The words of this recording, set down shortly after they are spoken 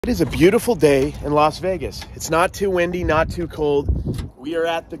It is a beautiful day in Las Vegas. It's not too windy, not too cold. We are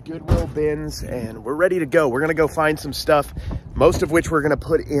at the Goodwill bins and we're ready to go. We're gonna go find some stuff, most of which we're gonna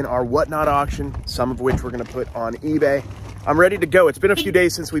put in our whatnot auction, some of which we're gonna put on eBay. I'm ready to go. It's been a few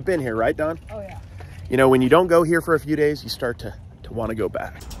days since we've been here, right, Don? Oh yeah. You know, when you don't go here for a few days, you start to want to go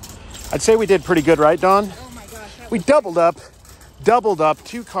back. I'd say we did pretty good, right, Don? Oh my gosh. We doubled up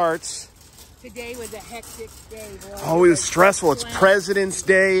 2 carts. Today was a hectic day, boy. Oh, it was stressful. It's President's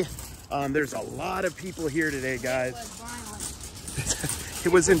Day. There's a lot of people here today, guys.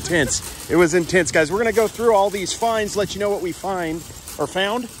 It was intense. It was intense, guys. We're going to go through all these finds, let you know what we find or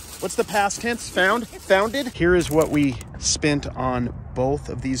found. What's the past tense? Founded. Here is what we spent on both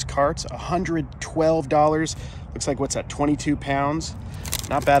of these carts. $112. Looks like, what's that, 22 pounds?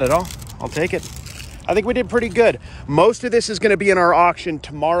 Not bad at all. I'll take it. I think we did pretty good. Most of this is going to be in our auction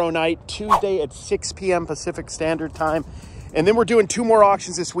tomorrow night, Tuesday at 6 p.m. Pacific Standard Time. And then we're doing 2 more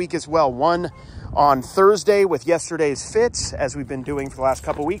auctions this week as well. One on Thursday with yesterday's fits, as we've been doing for the last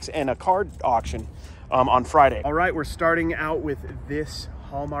couple of weeks, and a card auction on Friday. All right, we're starting out with this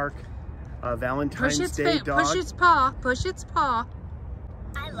Hallmark Valentine's Day dog. Push its paw. Push its paw.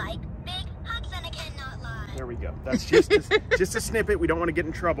 I like big hugs and I cannot lie. There we go. That's just just a snippet. We don't want to get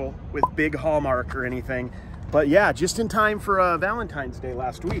in trouble with big Hallmark or anything. But yeah, just in time for Valentine's Day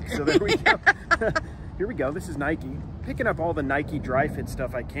last week. So there we go. Here we go. This is Nike. Picking up all the Nike dry fit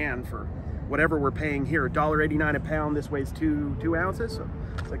stuff I can for whatever we're paying here. $1.89 a pound. This weighs 2 ounces. So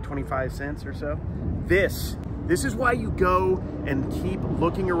it's like 25 cents or so. This is why you go and keep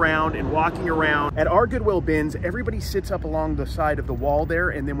looking around and walking around. At our Goodwill bins, everybody sits up along the side of the wall there,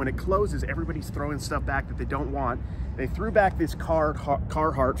 and then when it closes, everybody's throwing stuff back that they don't want. They threw back this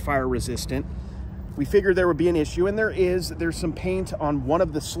Carhartt fire resistant. We figured there would be an issue, and there's some paint on one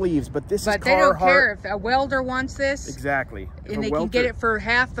of the sleeves, but this is Carhartt. But they don't care if a welder wants this. Exactly. And they can get it for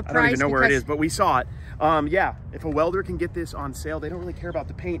half the price. I don't even know where it is, but we saw it. Yeah, if a welder can get this on sale, they don't really care about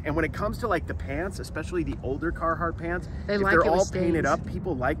the paint. And when it comes to like the pants, especially the older Carhartt pants, if they're all painted up,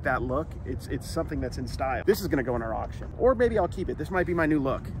 people like that look. It's something that's in style. This is gonna go in our auction. Or maybe I'll keep it. This might be my new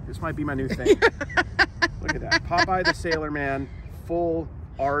look. This might be my new thing. Look at that. Popeye the Sailor Man, full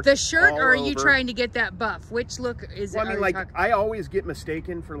art. The shirt, or are you trying to get that buff? Which look is it? Well, I mean, like, I always get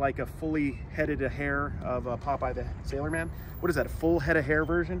mistaken for like a fully headed hair of Popeye the Sailor Man. What is that, a full head of hair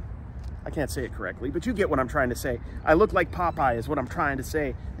version? I can't say it correctly, but you get what I'm trying to say. I look like Popeye is what I'm trying to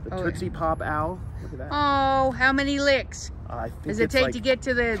say. The Tootsie Pop Owl. Look at that. Oh, how many licks I think does it take like to get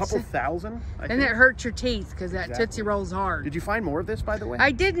to the... A couple thousand, I think. Then it hurts your teeth because that Tootsie Rolls hard. Did you find more of this, by the way?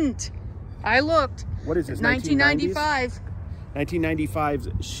 I didn't. I looked. What is this, 1995.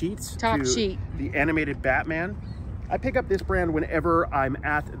 1995's sheets. Top sheet. The animated Batman. I pick up this brand whenever I'm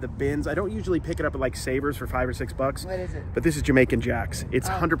at the bins. I don't usually pick it up at like Savers for $5 or $6. What is it? But this is Jamaican Jacks. It's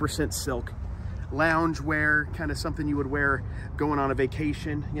 100% silk. Lounge wear, kind of something you would wear going on a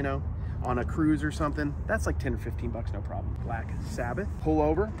vacation, you know, on a cruise or something. That's like 10 or 15 bucks, no problem. Black Sabbath. Pull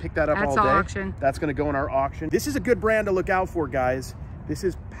over, pick that up all day. Auction. That's gonna go in our auction. This is a good brand to look out for, guys. This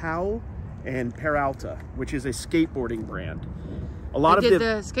is Powell and Peralta, which is a skateboarding brand. A lot they did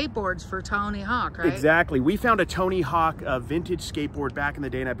the skateboards for Tony Hawk, right? Exactly. We found a Tony Hawk vintage skateboard back in the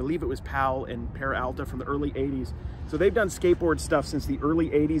day, and I believe it was Powell and Peralta from the early 80s. So they've done skateboard stuff since the early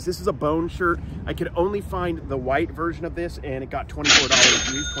 80s. This is a bone shirt. I could only find the white version of this, and it got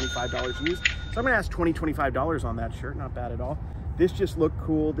 $24 used, $25 used. So I'm gonna ask $20, $25 on that shirt. Not bad at all. This just looked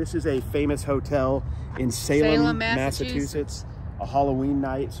cool. This is a famous hotel in Salem, Massachusetts. A Halloween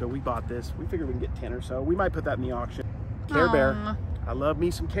night, so we bought this. We figured we can get 10 or so. We might put that in the auction. Care Bear. I love me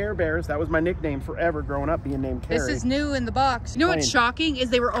some Care Bears. That was my nickname forever growing up, being named Carrie. This is new in the box. You know what's shocking is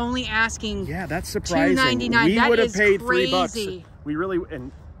they were only asking that's surprising. $2.99. We would have paid crazy.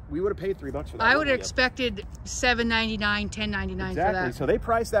 $3. We would have paid $3 for that. I would have expected $7.99, $10.99 for that. So they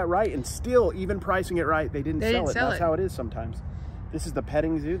priced that right, and still, even pricing it right, they didn't sell it. That's how it is sometimes. This is the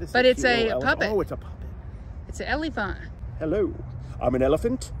petting zoo. This but is it's a puppet. Oh, it's a puppet. It's an elephant. Hello, I'm an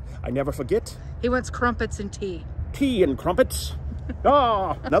elephant. I never forget. He wants crumpets and tea. Tea and crumpets.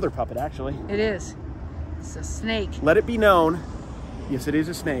 Oh, another puppet, actually. It is. It's a snake. Let it be known. Yes, it is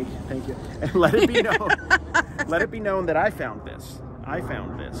a snake. Thank you. And let it be known. Let it be known that I found this. I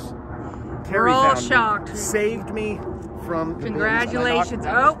found this. We're all shocked. Saved me from. Congratulations!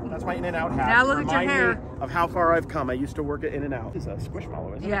 That's my In-N-Out hat. Now look at your hair. Of how far I've come. I used to work at In-N-Out. It's a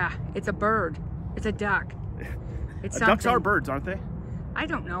squishmallow, isn't it? Yeah, it's a bird. It's a duck. It's ducks are birds, aren't they? I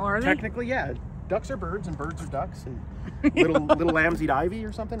don't know. Are they? Technically, yeah. Ducks are birds and birds are ducks, and little lambs eat ivy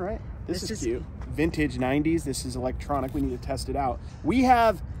or something, right? This is cute. Vintage 90s. This is electronic. We need to test it out. We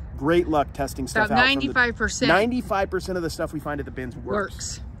have great luck testing stuff out. 95%. 95% of the stuff we find at the bins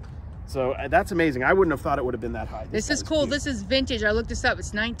works. So that's amazing. I wouldn't have thought it would have been that high. This is cool. Cute. This is vintage. I looked this up.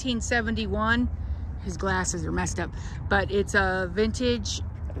 It's 1971. His glasses are messed up, but it's a vintage.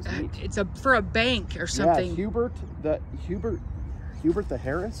 It's for a bank or something. Yeah, Hubert the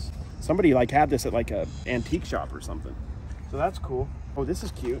Harris. Somebody like had this at like a antique shop or something. So that's cool. Oh, this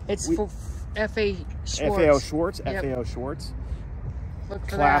is cute. It's for F.A. Schwartz. FAO Schwartz. Yep. FAO Schwartz. Look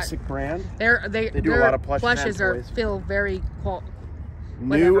for Classic that. brand. They do a lot of plushes feel very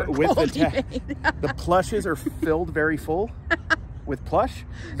new with the tag. The plushes are filled very full with plush.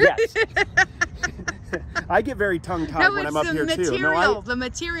 Yes. I get very tongue-tied when I'm up here too. No, the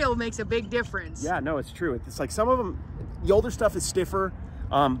material makes a big difference. Yeah, no, it's true. It's like some of them, the older stuff is stiffer.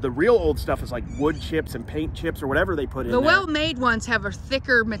 The real old stuff is like wood chips and paint chips or whatever they put in there. The well-made ones have a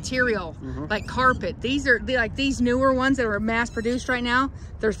thicker material, like carpet. These are like these newer ones that are mass-produced right now.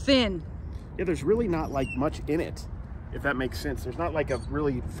 They're thin. Yeah, there's really not like much in it, if that makes sense. There's not like a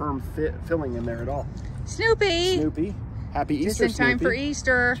really firm filling in there at all. Snoopy. Happy Easter, Just in time for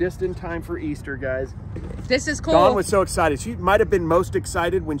Easter. Just in time for Easter, guys. This is cool. Dawn was so excited. She might have been most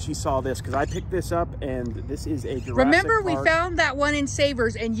excited when she saw this because I picked this up and this is a Jurassic Remember, Park. we found that one in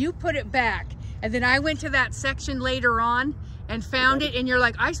Savers and you put it back. And then I went to that section later on and found it and you're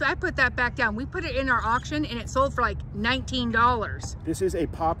like, I put that back down. We put it in our auction and it sold for like $19. This is a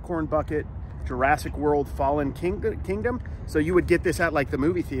popcorn bucket Jurassic World Fallen Kingdom. So you would get this at like the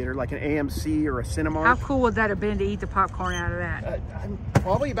movie theater, like an AMC or a Cinemark. How cool would that have been to eat the popcorn out of that? I'm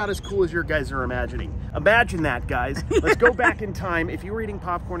probably about as cool as your guys are imagining. Imagine that, guys. Let's go back in time. If you were eating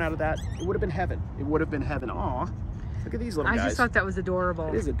popcorn out of that, it would have been heaven. It would have been heaven. Aw, look at these little guys. I just thought that was adorable.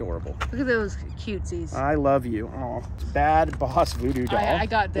 It is adorable. Look at those cutesies. I love you. Aw, Bad Boss Voodoo Doll. I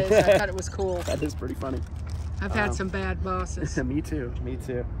got this. I thought it was cool. That is pretty funny. I've had some bad bosses. Me too. Me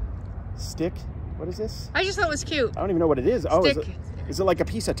too. Stick. What is this? I just thought it was cute. I don't even know what it is. Oh, is it like a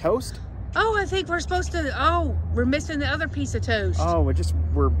piece of toast? Oh, I think we're supposed to. Oh, we're missing the other piece of toast. Oh,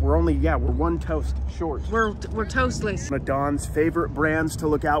 we're only we're one toast short. We're toastless. One of Dawn's favorite brands to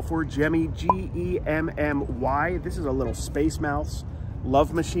look out for, Gemmy, G-E-M-M-Y. This is a little space mouse.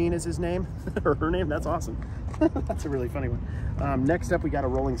 Love Machine is his name or her name. That's awesome. That's a really funny one. Next up, we got a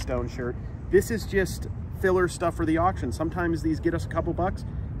Rolling Stone shirt. This is just filler stuff for the auction. Sometimes these get us a couple bucks.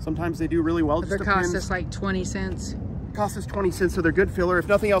 Sometimes they do really well. They cost us like 20 cents. Cost us 20 cents, so they're good filler. If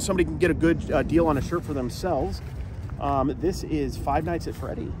nothing else, somebody can get a good deal on a shirt for themselves. This is Five Nights at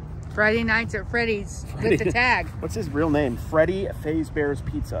Freddy. Friday Nights at Freddy's with the tag. What's his real name? Freddy Fazbear's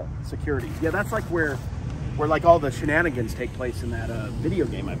Pizza Security. Yeah, that's like where like all the shenanigans take place in that video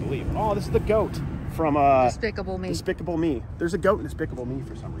game, I believe. Oh, this is the goat from Despicable Me. Despicable Me. There's a goat in Despicable Me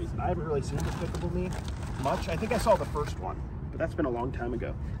for some reason. I haven't really seen Despicable Me much. I think I saw the first one, but that's been a long time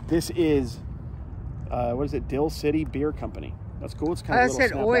ago. This is what is it? Dill City Beer Company. That's cool. It's kind of. I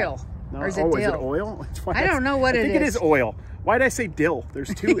said oil. No, or is it dill? Is it oil? I don't know what it is. I think it is oil. Why did I say dill?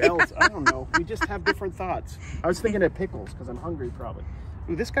 There's two L's. I don't know. We just have different thoughts. I was thinking of pickles because I'm hungry probably.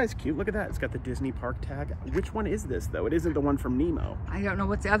 Ooh, this guy's cute. Look at that. It's got the Disney Park tag. Which one is this though? It isn't the one from Nemo. I don't know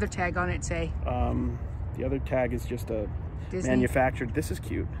what's the other tag on it say. The other tag is just a Disney. Manufactured. This is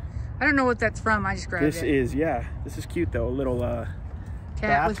cute. I don't know what that's from. I just grabbed it. This is, yeah. This is cute though. A little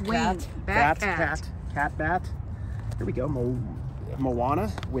cat with wings. Cat bat. Here we go.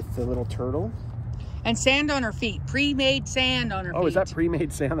 Moana with the little turtle. And sand on her feet. Pre-made sand on her feet. Oh, is that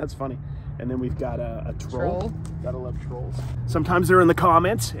pre-made sand? That's funny. And then we've got a troll. Gotta love trolls. Sometimes they're in the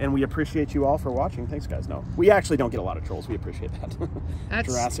comments, and we appreciate you all for watching. Thanks, guys. No, we actually don't get a lot of trolls. We appreciate that. That's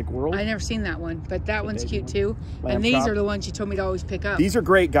Jurassic World. I never seen that one, but that one's cute too. And these are the ones you told me to always pick up. These are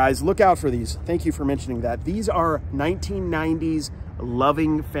great, guys. Look out for these. Thank you for mentioning that. These are 1990s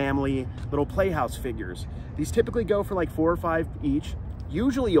loving family little playhouse figures. These typically go for like $4 or $5 each.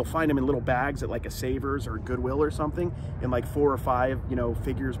 Usually you'll find them in little bags at like a Savers or Goodwill or something in like 4 or 5, you know,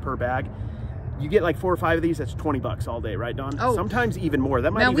 figures per bag. You get like 4 or 5 of these, that's 20 bucks all day, right, Dawn? Oh. Sometimes even more.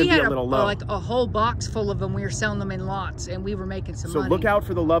 That might even be a little low. Like a whole box full of them. We were selling them in lots and we were making some money. So look out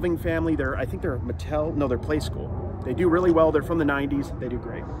for the Loving family. I think they're Mattel. No, they're Play School. They do really well. They're from the 90s. They do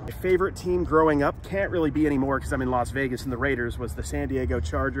great. My favorite team growing up, can't really be anymore because I'm in Las Vegas and the Raiders, was the San Diego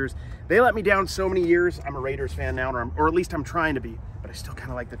Chargers. They let me down so many years. I'm a Raiders fan now, or at least I'm trying to be, but I still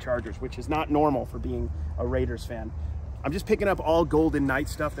kind of like the Chargers, which is not normal for being a Raiders fan. I'm just picking up all Golden Knight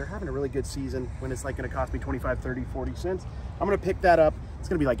stuff. They're having a really good season when it's like going to cost me 25, 30, 40 cents. I'm going to pick that up. It's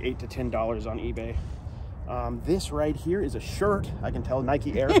going to be like $8 to $10 on eBay. This right here is a shirt. I can tell,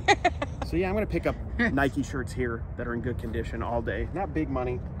 Nike Air. So yeah, I'm gonna pick up Nike shirts here that are in good condition all day. Not big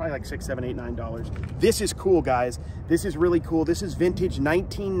money, probably like $6, $7, $8, $9. This is cool, guys. This is really cool. This is vintage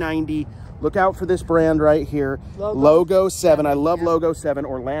 1990. Look out for this brand right here. Logo 7. I love Logo 7.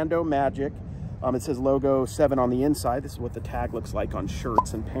 Orlando Magic. It says Logo 7 on the inside. This is what the tag looks like on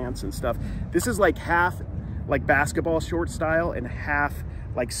shirts and pants and stuff. This is like half like basketball short style and half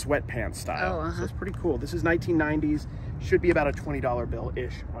like sweatpants style. So it's pretty cool. This is 1990s. Should be about a $20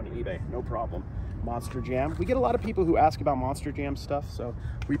 bill-ish on eBay. No problem. Monster Jam. We get a lot of people who ask about Monster Jam stuff, so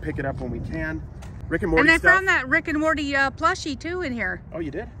we pick it up when we can. Rick and Morty stuff. And I stuff. found that Rick and Morty plushie too in here. Oh,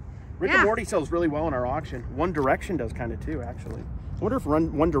 you did? Rick and Morty sells really well in our auction. One Direction does kind of too, actually. I wonder if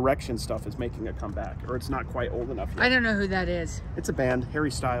One Direction stuff is making a comeback, or it's not quite old enough yet. I don't know who that is. It's a band,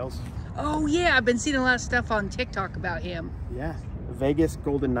 Harry Styles. Oh yeah, I've been seeing a lot of stuff on TikTok about him. Yeah, Vegas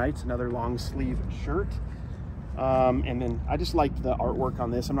Golden Knights, another long sleeve shirt. And then I just liked the artwork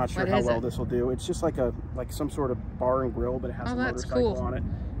on this. I'm not sure how well this will do. It's just like some sort of bar and grill, but it has a motorcycle on it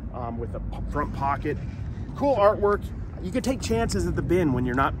with a front pocket. Cool artwork. You could take chances at the bin when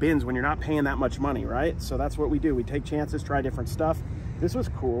you're not paying that much money, right? So that's what we do. We take chances, try different stuff. This was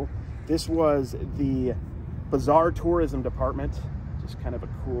cool. This was the Bazaar Tourism Department. Just kind of a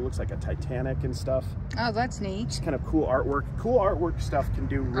cool, looks like a Titanic and stuff. Oh, that's neat. Just kind of cool artwork. Cool artwork stuff can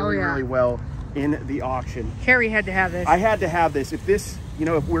do really well in the auction. Harry had to have this. I had to have this. If this, you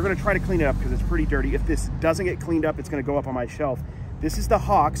know, if we're going to try to clean it up because it's pretty dirty, if this doesn't get cleaned up, it's going to go up on my shelf. This is the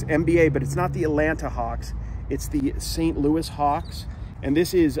Hawks, NBA, but it's not the Atlanta Hawks. It's the St. Louis Hawks. And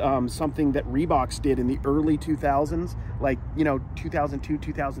this is something that Reeboks did in the early 2000s, like, you know, 2002,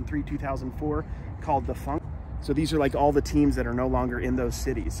 2003, 2004, called the Funk. So these are like all the teams that are no longer in those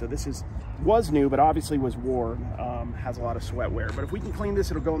cities. So this was new, but obviously was worn, has a lot of sweat wear. But if we can clean this,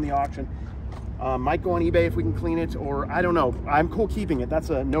 it'll go in the auction. Might go on eBay if we can clean it, or I don't know. I'm cool keeping it.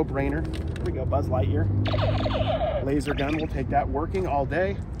 That's a no-brainer. Here we go, Buzz Lightyear. Laser gun, we'll take that working all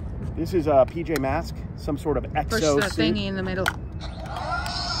day. This is a PJ Masks, some sort of exo suit. Thingy in the middle.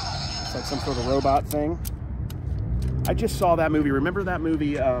 It's like some sort of robot thing. I just saw that movie. Remember that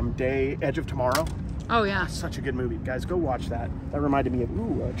movie, Edge of Tomorrow? Oh yeah. Such a good movie. Guys, go watch that. That reminded me of,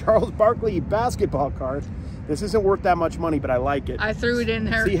 a Charles Barkley basketball card. This isn't worth that much money, but I like it. I threw it in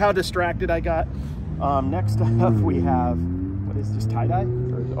there. See how distracted I got? Next up we have, what is this, tie-dye?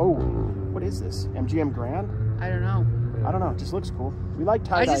 What is this? MGM Grand? I don't know. I don't know. It just looks cool. We like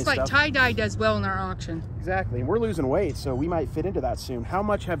tie-dye I just like stuff. tie-dye does well in our auction. Exactly. And we're losing weight, so we might fit into that soon. How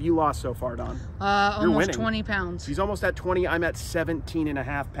much have you lost so far, Dawn? Almost 20 pounds. She's almost at 20. I'm at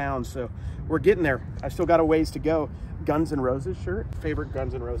 17.5 pounds, so we're getting there. I still got a ways to go. Guns N' Roses shirt. Favorite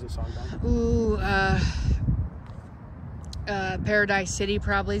Guns N' Roses song, Dawn? Ooh, Paradise City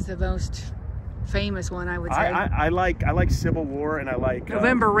probably is the most famous one, I would say. I like Civil War, and I like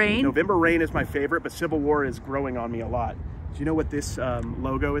November Rain. November Rain is my favorite, but Civil War is growing on me a lot. Do you know what this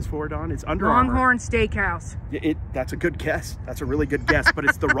logo is for, Dawn? It's Under Armour. Longhorn Steakhouse. That's a good guess. That's a really good guess, but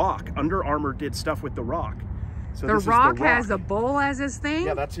it's The Rock. Under Armour did stuff with The Rock. So The Rock has a bull as his thing?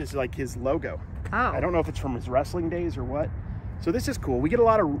 Yeah, that's his logo. Oh. I don't know if it's from his wrestling days or what. So this is cool. We get a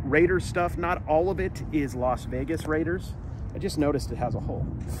lot of Raiders stuff. Not all of it is Las Vegas Raiders. I just noticed it has a hole.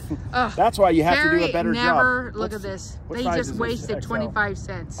 That's why you have to do a better job. Look at this. They just wasted 25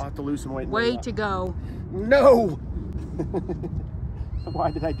 cents. I'll have to lose some weight. Way to go. No!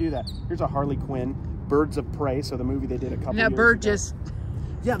 Why did I do that? Here's a Harley Quinn, Birds of Prey. So the movie they did a couple years ago. That bird just...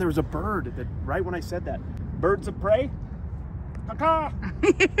 Yeah, there was a bird that right when I said that. Birds of Prey? Caw-caw!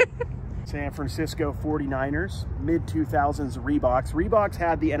 San Francisco 49ers, mid-2000s Reeboks. Reeboks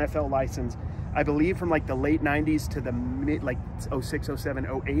had the NFL license, I believe, from like the late 90s to the mid, like 06,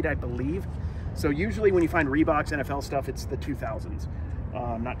 07, 08, I believe. So usually when you find Reeboks NFL stuff, it's the 2000s.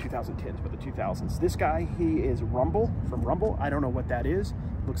 Not 2010s, but the 2000s. This guy, he is Rumble, from Rumble. I don't know what that is.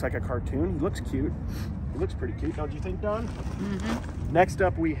 Looks like a cartoon. He looks cute. He looks pretty cute, don't you think, Dawn? Mm-hmm. Next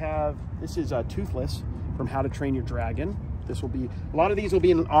up we have, this is Toothless from How to Train Your Dragon. This will be, a lot of these will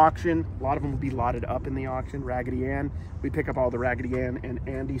be in an auction. A lot of them will be lotted up in the auction. Raggedy Ann. We pick up all the Raggedy Ann and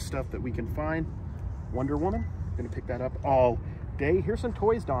Andy stuff that we can find. Wonder Woman. Gonna pick that up all day. Here's some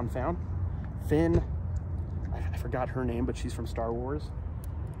toys Dawn found. Finn. I forgot her name, but she's from Star Wars.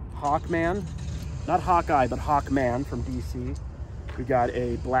 Hawkman. Not Hawkeye, but Hawkman from DC. We got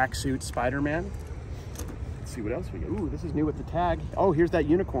a black suit Spider-Man. Let's see what else we got. Ooh, this is new with the tag. Oh, here's that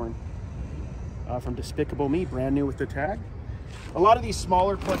unicorn. From Despicable Me, brand new with the tag. A lot of these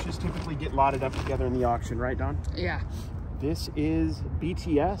smaller plushes typically get lotted up together in the auction, right, Dawn? Yeah. This is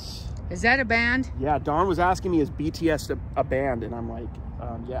BTS. Is that a band? Yeah, Dawn was asking me, is BTS a band? And I'm like,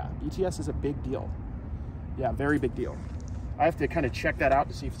 yeah, BTS is a big deal. Yeah, very big deal. I have to kind of check that out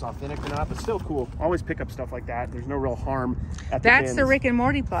to see if it's authentic or not, but still cool. Always pick up stuff like that. There's no real harm at the That's bins. the Rick and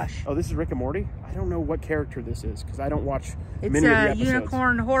Morty plush. Oh, this is Rick and Morty? I don't know what character this is because I don't watch It's many of the a episodes.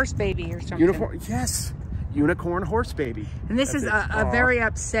 unicorn horse baby or something. Unicorn, yes. Unicorn horse baby. And this is a very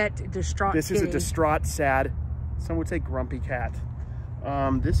upset, distraught This is a kitty. distraught, sad, some would say grumpy cat.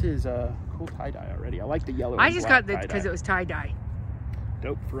 This is a cool tie-dye already. I like the yellow. I and just black got it because tie-dye. it was tie-dye.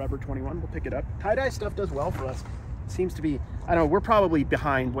 Dope. Forever 21. We'll pick it up. Tie-dye stuff does well for us. Seems to be, I don't know, we're probably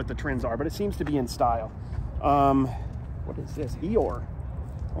behind what the trends are, but it seems to be in style. What is this? Eeyore.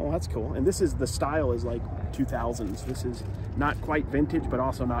 Oh, that's cool. And this is, the style is like 2000s. This is not quite vintage, but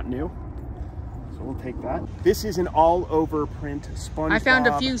also not new. So we'll take that. This is an all-over print SpongeBob. I found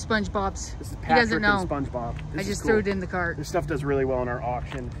a few SpongeBob's. This is He Patrick doesn't know. and SpongeBob. This I is just cool. threw it in the cart. This stuff does really well in our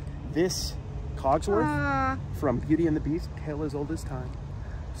auction. This Cogsworth from Beauty and the Beast, tale as old as time,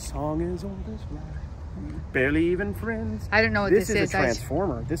 song as old as rhyme, barely even friends. I don't know what this is. This is a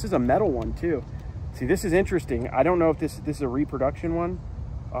transformer. This is a metal one too. See, this is interesting. I don't know if this is a reproduction one.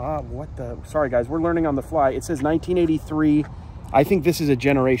 What the? Sorry guys, we're learning on the fly. It says 1983. I think this is a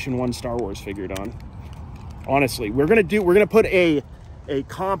Generation 1 Star Wars figured on. Honestly, we're gonna put a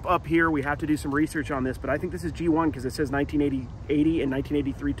comp up here. We have to do some research on this, but I think this is G1 because it says 1980 and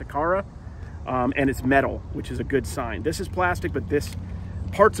 1983 Takara, and it's metal, which is a good sign. This is plastic, but this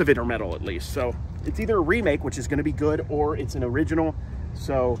parts of it are metal at least. So it's either a remake, which is going to be good, or it's an original.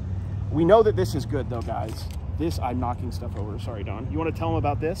 So we know that this is good though, guys. This, I'm knocking stuff over. Sorry, Don. You want to tell them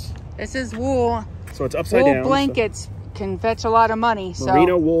about this? This is wool. So it's upside down. Wool blankets can fetch a lot of money.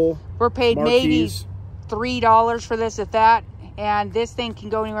 Merino So wool. we're paid maybe marquees. $3 for this, if that. And this thing can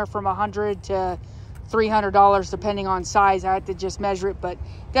go anywhere from $100 to $300 depending on size. I have to just measure it, but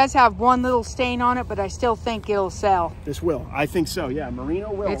it does have one little stain on it, but I still think it'll sell. This will. I think so. Yeah,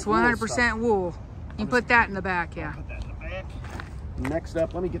 merino will. It's 100% wool. You can put that in the back, yeah. Put that in the back. Next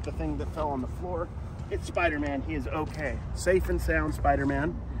up, let me get the thing that fell on the floor. It's Spider-Man. He is okay. Safe and sound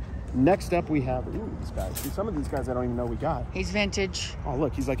Spider-Man. Next up, we have, ooh, these guys. See, some of these guys I don't even know we got. He's vintage. Oh,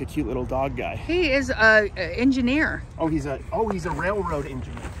 look, he's like a cute little dog guy. He is a engineer. Oh, he's a railroad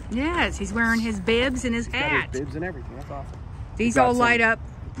engineer. Yes, he's wearing his bibs and his Got hat. his bibs and everything. That's awesome. These Got all some light up.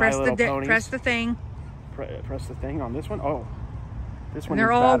 Press My Little the Ponies. press the thing. Press the thing on this one. Oh, this one. And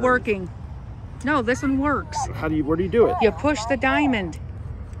they're needs all batteries. working. No, this one works. Where do you do it? You push the diamond.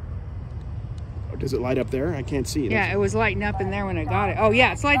 Oh, does it light up there? I can't see it. Yeah, it was lighting up in there when I got it. Oh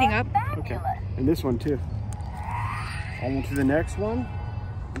yeah, it's lighting up. Okay, and this one too. On to the next one.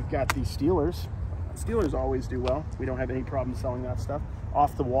 We've got these Steelers. Steelers always do well. We don't have any problem selling that stuff.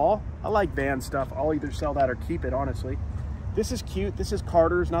 Off the wall. I like Van stuff. I'll either sell that or keep it, honestly. This is cute. This is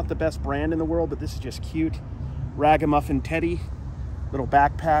Carter's. Not the best brand in the world, but this is just cute. Ragamuffin Teddy. Little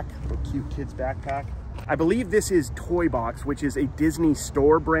backpack. Little cute kid's backpack. I believe this is Toy Box, which is a Disney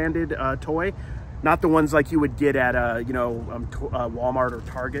store branded toy. Not the ones like you would get at Walmart or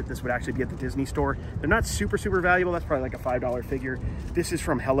Target. This would actually be at the Disney store. They're not super valuable. That's probably like a $5 figure. This is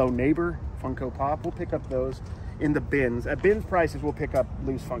from Hello Neighbor, Funko Pop. We'll pick up those in the bins. At bins prices, we'll pick up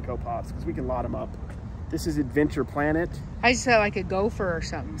loose Funko Pops because we can lot them up. This is Adventure Planet. I just said like a gopher or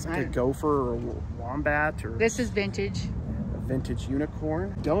something. It's like a gopher or a wombat or This is vintage. a vintage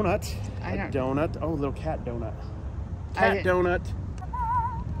unicorn. Donut. Donut. Oh, little cat donut. Cat donut.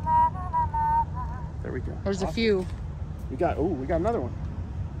 There we go. There's a few. We got another one.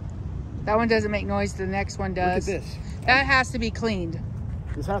 That one doesn't make noise. The next one does. Look at this. That has to be cleaned.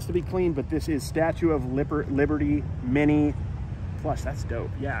 This has to be clean, but this is Statue of Liberty Mini plush. That's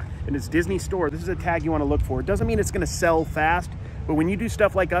dope. Yeah, and it's Disney store. This is a tag you want to look for. It doesn't mean it's going to sell fast, but when you do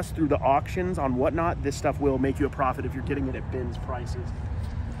stuff like us through the auctions on whatnot, this stuff will make you a profit if you're getting it at bins prices.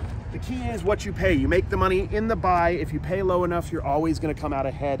 The key is what you pay. You make the money in the buy. If you pay low enough, you're always going to come out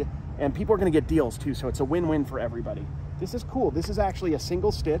ahead. And people are going to get deals too, so it's a win-win for everybody. This is cool. This is actually a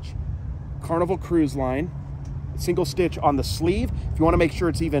single stitch Carnival Cruise Line, single stitch on the sleeve. If you want to make sure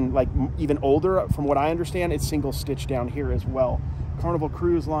it's even older, from what I understand, it's single stitch down here as well. Carnival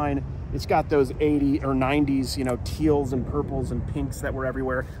Cruise Line. It's got those 80s or 90s, teals and purples and pinks that were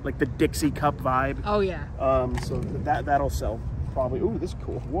everywhere, like the Dixie Cup vibe. Oh yeah. So that'll sell probably. Ooh, this is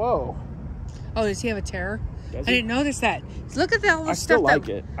cool. Whoa. Oh, does he have a terror? Does I he? didn't notice that. Look at all the I stuff. still like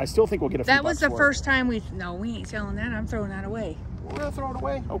it. I still think we'll get a few That was bucks the for first time no, we ain't selling that. I'm throwing that away. We're gonna throw it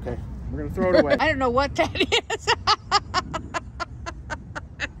away. Okay, we're gonna throw it away. I don't know what that is.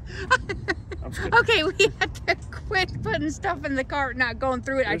 I'm just Okay, we had to quit putting stuff in the cart, not going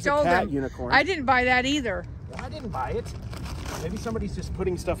through it. There's I told a cat them. unicorn. I didn't buy that either. I didn't buy it. Maybe somebody's just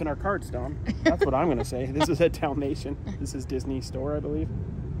putting stuff in our carts, Dom. That's what I'm gonna say. This is at Dalmatian. This is Disney store, I believe.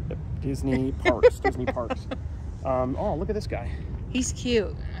 Yep. Disney Parks. Disney Parks. Oh, look at this guy. He's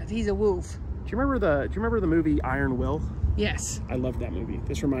cute. He's a woof. Do you remember the movie Iron Will? Yes. I love that movie.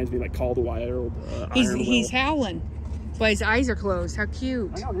 This reminds me like Call the Wild. He's howling. That's why his eyes are closed. How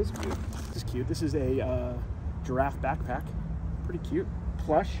cute. I know, it is cute. This is cute. This is a giraffe backpack. Pretty cute.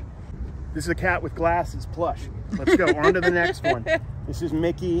 Plush. This is a cat with glasses. Plush. Let's go on to the next one. This is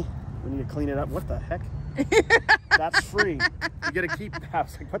Mickey. We need to clean it up. What the heck? That's free. You gotta keep that. I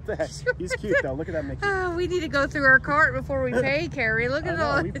was like, what the heck? He's cute though. Look at that Mickey. Oh, we need to go through our cart before we pay, Carrie. Look at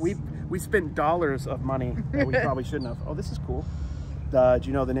all this. We spent dollars of money that we probably shouldn't have. Oh, this is cool. Do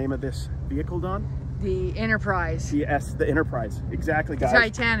you know the name of this vehicle, Dawn? The Enterprise. Yes, the Enterprise. Exactly, guys. The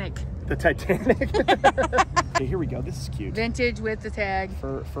Titanic. The Titanic. Okay, here we go. This is cute. Vintage with the tag.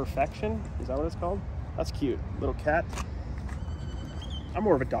 Perfection? Is that what it's called? That's cute. Little cat. I'm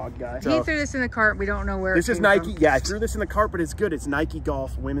more of a dog guy. He threw this in the cart. We don't know where this it is came Nike. from. Yeah, I threw this in the cart, but it's good. It's Nike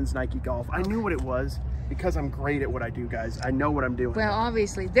Golf, women's Nike Golf. I knew what it was because I'm great at what I do, guys. I know what I'm doing. Well,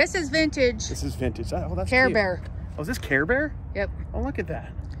 obviously. This is vintage. This is vintage. Oh, that's Care cute. Bear. Oh, is this Care Bear? Yep. Oh, look at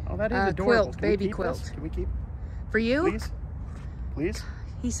that. Oh, that is adorable. Quilt, Can we baby keep quilt. this? Can we keep? For you? Please? Please?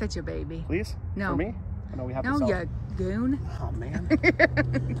 He's such a baby. Please? No. For me? Oh, no, we have to No, sell you it. goon. Oh, man.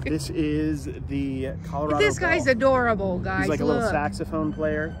 This is the Colorado This guy's Bell. adorable, guys. He's like a Look. little saxophone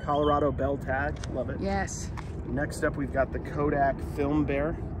player. Colorado Bell tag. Love it. Yes. Next up, we've got the Kodak Film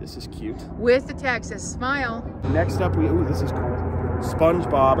Bear. This is cute. With the Texas smile. Next up, ooh, this is cool.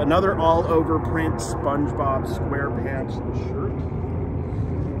 SpongeBob, another all-over print SpongeBob SquarePants shirt.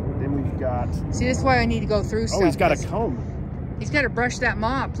 Then we've got... See, this is why I need to go through stuff. Oh, he's got a comb. He's got to brush that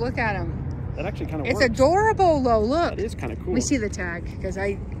mop. Look at him. That actually kind of It's works. adorable, though. Look. That is kind of cool. Let me see the tag, because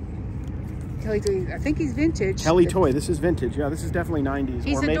I think he's vintage. Kelly Toy, this is vintage. Yeah, this is definitely 90s.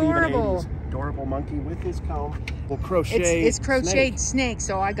 He's or maybe adorable. even 80s. Adorable monkey with his comb. Little crochet It's crocheted snake,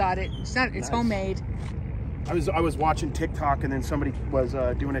 so I got it. It's not. It's Nice. homemade. I was watching TikTok, and then somebody was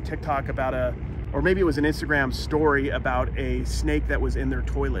doing a TikTok about or maybe it was an Instagram story about a snake that was in their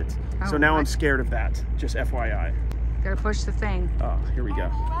toilet. So now I'm scared of that. Just FYI. Gotta push the thing. Oh, here we go.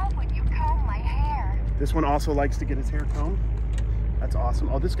 Why would you comb my hair? This one also likes to get his hair combed. That's awesome.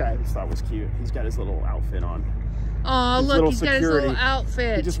 Oh, this guy I just thought was cute. He's got his little outfit on. Oh, His look, little he's got his little security.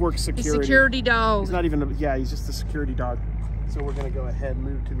 outfit. He just works security. He's security dog. He's not even, yeah, he's just a security dog. So we're gonna go ahead and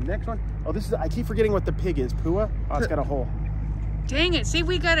move to the next one. Oh, this is, I keep forgetting what the pig is. Pua? Oh, it's got a hole. Dang it. See,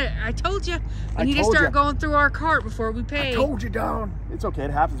 we gotta, I told you. I We need to told start ya. going through our cart before we pay. I told you, Dawn. It's okay,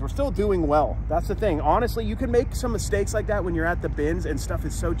 it happens. We're still doing well. That's the thing. Honestly, you can make some mistakes like that when you're at the bins and stuff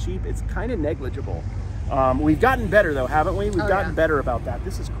is so cheap. It's kind of negligible. We've gotten better though, haven't we? We've gotten better about that.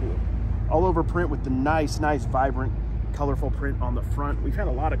 This is cool. All over print with the nice, vibrant, colorful print on the front. We've had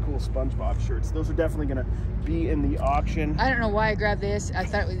a lot of cool SpongeBob shirts. Those are definitely gonna be in the auction. I don't know why I grabbed this. I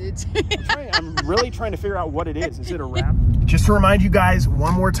thought it was I'm really trying to figure out what it is. Is it a wrap? Just to remind you guys,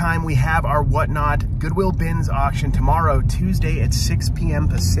 one more time, we have our Whatnot Goodwill Bins auction tomorrow, Tuesday at 6 p.m.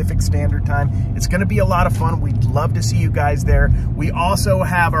 Pacific Standard Time. It's going to be a lot of fun. We'd love to see you guys there. We also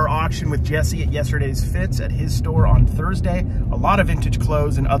have our auction with Jesse at Yesterday's Fits at his store on Thursday. A lot of vintage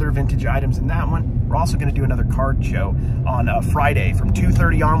clothes and other vintage items in that one. We're also going to do another card show on Friday from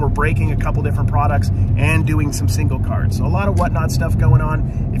 2:30 on. We're breaking a couple different products and doing some single cards. So a lot of Whatnot stuff going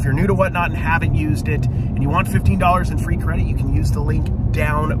on. If you're new to Whatnot and haven't used it and you want $15 in free credit, you can use the link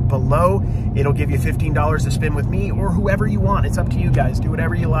down below. It'll give you $15 to spend with me or whoever you want. It's up to you guys. Do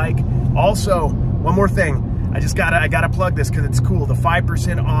whatever you like. Also, one more thing. I gotta plug this because it's cool. The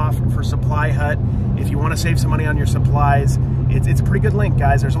 5% off for Supply Hut. If you want to save some money on your supplies, it's a pretty good link,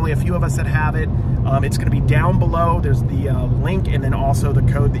 guys. There's only a few of us that have it. It's going to be down below. There's the link and then also the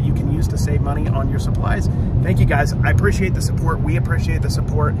code that you can use to save money on your supplies. Thank you, guys. I appreciate the support. We appreciate the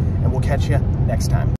support, and we'll catch you next time.